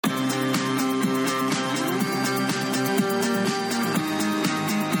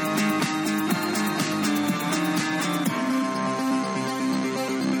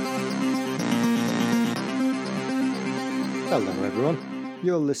Hello everyone,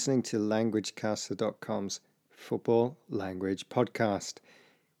 you're listening to LanguageCaster.com's Football Language Podcast,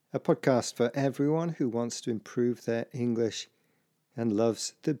 a podcast for everyone who wants to improve their English and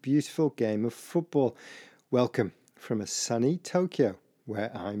loves the beautiful game of football. Welcome from a sunny Tokyo, where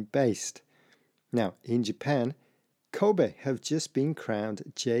I'm based. Now, in Japan, Kobe have just been crowned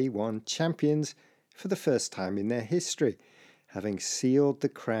J1 champions for the first time in their history, having sealed the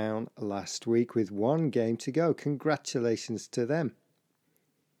crown last week with one game to go. Congratulations to them.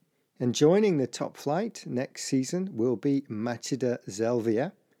 And joining the top flight next season will be Machida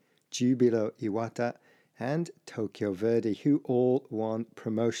Zelvia, Jubilo Iwata, and Tokyo Verdy, who all won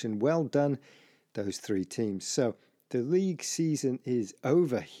promotion. Well done, those three teams. So the league season is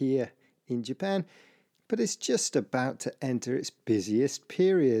over here in Japan, but it's just about to enter its busiest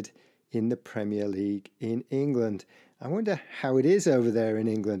period in the Premier League in England. I wonder how it is over there in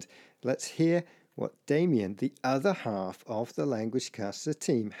England. Let's hear what Damien, the other half of the Language Caster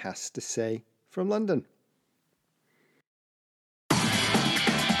team, has to say from London.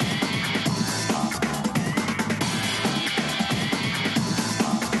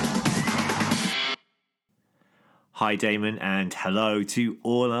 Hi Damon, and hello to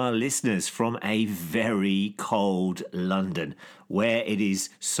all our listeners from a very cold London, where it is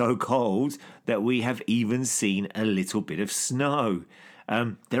so cold that we have even seen a little bit of snow.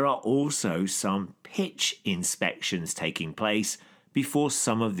 There are also some pitch inspections taking place before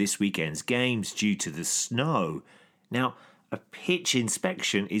some of this weekend's games due to the snow. Now, a pitch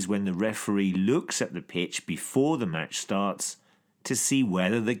inspection is when the referee looks at the pitch before the match starts to see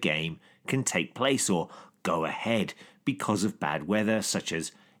whether the game can take place or go ahead because of bad weather such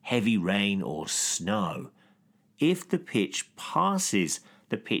as heavy rain or snow. If the pitch passes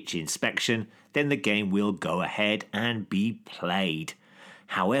the pitch inspection, then the game will go ahead and be played.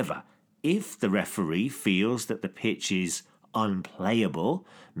 However, if the referee feels that the pitch is unplayable,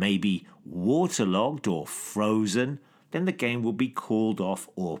 maybe waterlogged or frozen, then the game will be called off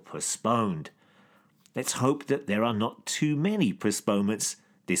or postponed. Let's hope that there are not too many postponements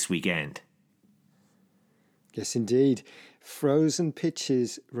this weekend. Yes, indeed. Frozen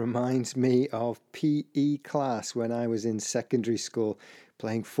pitches reminds me of PE class when I was in secondary school.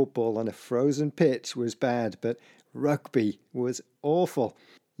 Playing football on a frozen pitch was bad, but rugby was awful.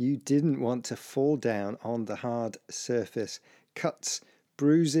 You didn't want to fall down on the hard surface. Cuts,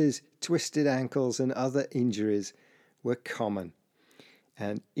 bruises, twisted ankles and other injuries were common.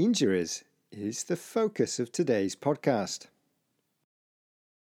 And injuries is the focus of today's podcast.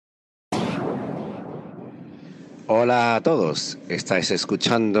 Hola a todos, estáis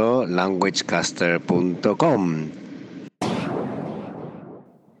escuchando languagecaster.com.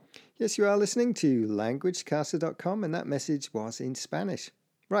 Yes, you are listening to languagecaster.com, and that message was in Spanish.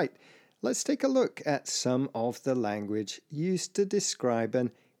 Right, let's take a look at some of the language used to describe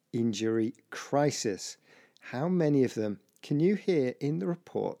an injury crisis. How many of them can you hear in the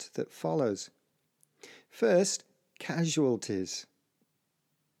report that follows? First, casualties.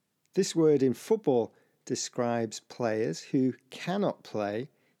 This word in football describes players who cannot play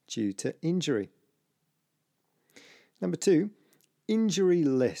due to injury. Number 2, injury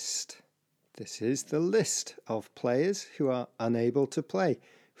list. This is the list of players who are unable to play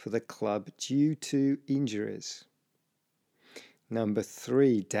for the club due to injuries. Number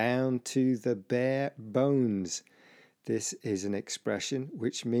 3, down to the bare bones. This is an expression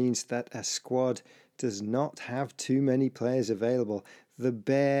which means that a squad does not have too many players available, the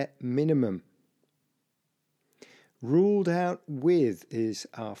bare minimum. Ruled out with is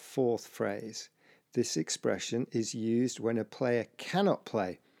our fourth phrase. This expression is used when a player cannot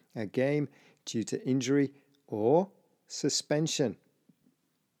play a game due to injury or suspension.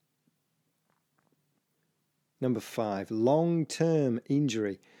 Number 5, long-term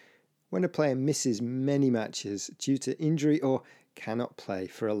injury. When a player misses many matches due to injury or cannot play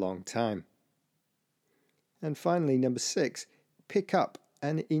for a long time. And finally, number 6, pick up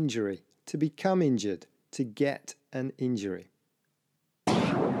an injury, to become injured, to get an injury.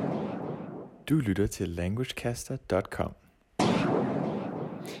 Du lytter til languagecaster.com.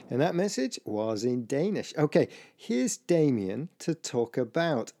 And that message was in Danish. Okay, here's Damien to talk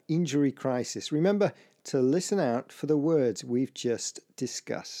about injury crisis. Remember to listen out for the words we've just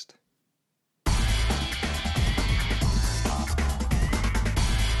discussed.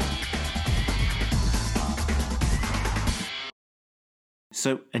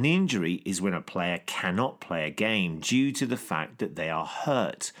 So an injury is when a player cannot play a game due to the fact that they are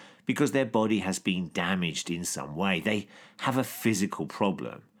hurt because their body has been damaged in some way. They have a physical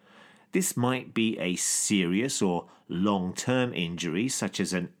problem. This might be a serious or long-term injury such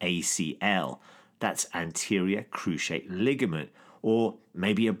as an ACL, that's anterior cruciate ligament, or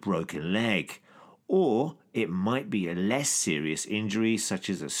maybe a broken leg. Or it might be a less serious injury such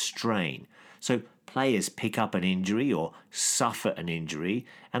as a strain. So players pick up an injury or suffer an injury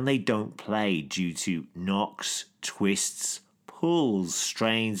and they don't play due to knocks, twists, pulls,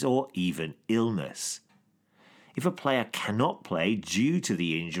 strains, or even illness. If a player cannot play due to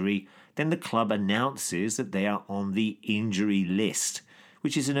the injury, then the club announces that they are on the injury list,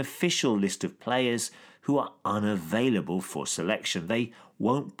 which is an official list of players who are unavailable for selection. They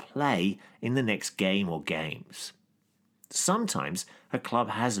won't play in the next game or games. Sometimes a club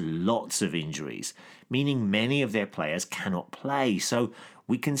has lots of injuries, meaning many of their players cannot play, so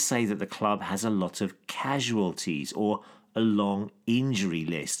we can say that the club has a lot of casualties or a long injury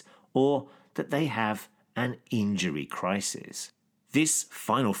list, or that they have an injury crisis. This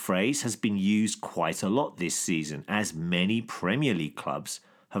final phrase has been used quite a lot this season, as many Premier League clubs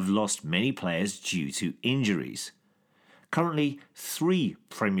have lost many players due to injuries. Currently, 3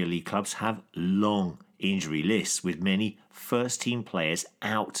 Premier League clubs have long injury lists, with many first-team players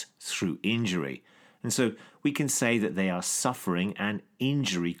out through injury. And so we can say that they are suffering an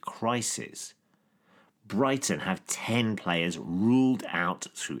injury crisis. Brighton have 10 players ruled out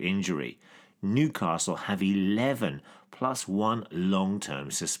through injury. Newcastle have 11 plus 1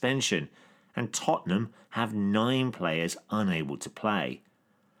 long-term suspension. And Tottenham have 9 players unable to play.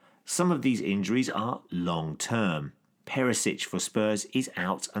 Some of these injuries are long-term. Perisic for Spurs is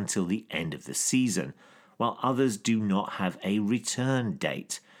out until the end of the season, while others do not have a return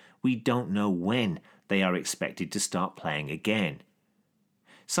date. We don't know when they are expected to start playing again.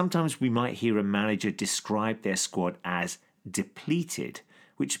 Sometimes we might hear a manager describe their squad as depleted,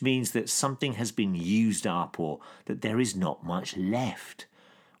 which means that something has been used up or that there is not much left.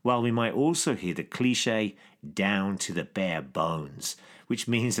 While we might also hear the cliche down to the bare bones, which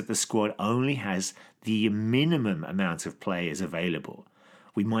means that the squad only has the minimum amount of players available.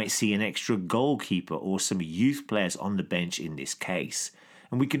 We might see an extra goalkeeper or some youth players on the bench in this case,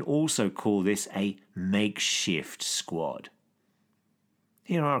 and we can also call this a makeshift squad.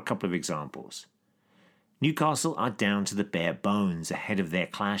 Here are a couple of examples. Newcastle are down to the bare bones ahead of their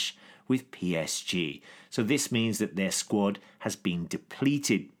clash with PSG. So this means that their squad has been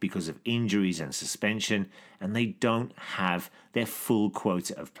depleted because of injuries and suspension, and they don't have their full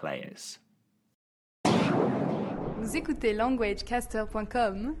quota of players. Vous écoutez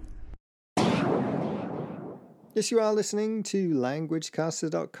languagecaster.com. Yes, you are listening to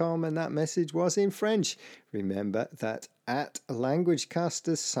languagecaster.com, and that message was in French. Remember that at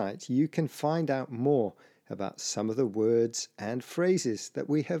Languagecaster's site you can find out more about some of the words and phrases that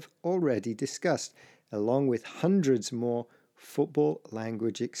we have already discussed, along with hundreds more football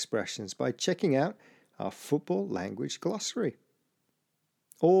language expressions by checking out our football language glossary.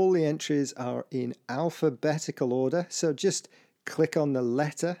 All the entries are in alphabetical order, so just click on the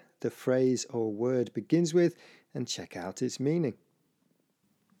letter the phrase or word begins with and check out its meaning.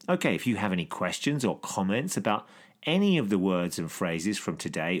 Okay, if you have any questions or comments about any of the words and phrases from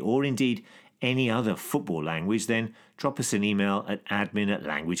today, or indeed any other football language, then drop us an email at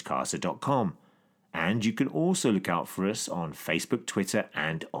admin@languagecaster.com. And you can also look out for us on Facebook, Twitter,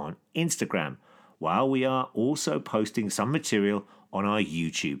 and on Instagram, while we are also posting some material on our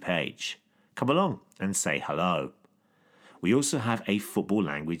YouTube page. Come along and say hello. We also have a football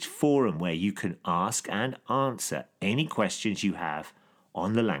language forum where you can ask and answer any questions you have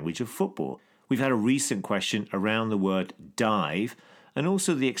on the language of football. We've had a recent question around the word dive and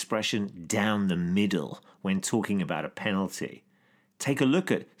also the expression down the middle when talking about a penalty. Take a look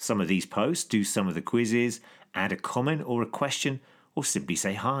at some of these posts, do some of the quizzes, add a comment or a question, or simply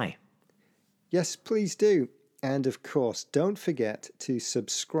say hi. Yes, please do. And of course, don't forget to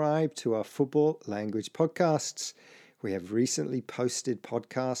subscribe to our football language podcasts. We have recently posted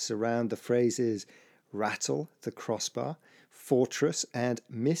podcasts around the phrases rattle the crossbar, fortress, and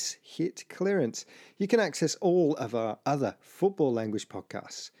miss hit clearance. You can access all of our other football language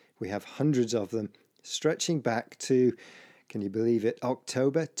podcasts. We have hundreds of them, stretching back to, can you believe it,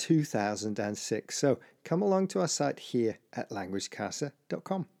 October 2006. So come along to our site here at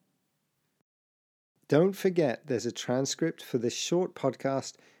languagecaster.com. Don't forget there's a transcript for this short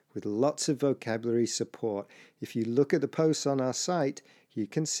podcast with lots of vocabulary support. If you look at the posts on our site, you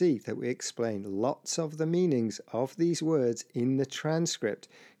can see that we explain lots of the meanings of these words in the transcript.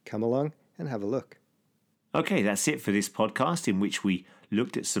 Come along and have a look. Okay, that's it for this podcast, in which we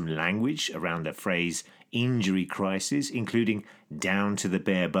looked at some language around the phrase injury crisis, including down to the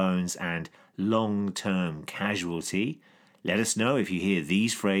bare bones and long-term casualty. Let us know if you hear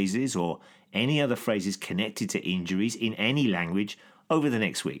these phrases or any other phrases connected to injuries in any language over the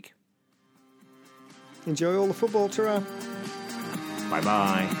next week. Enjoy all the football, ta-ra. Bye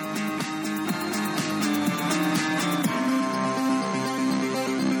bye.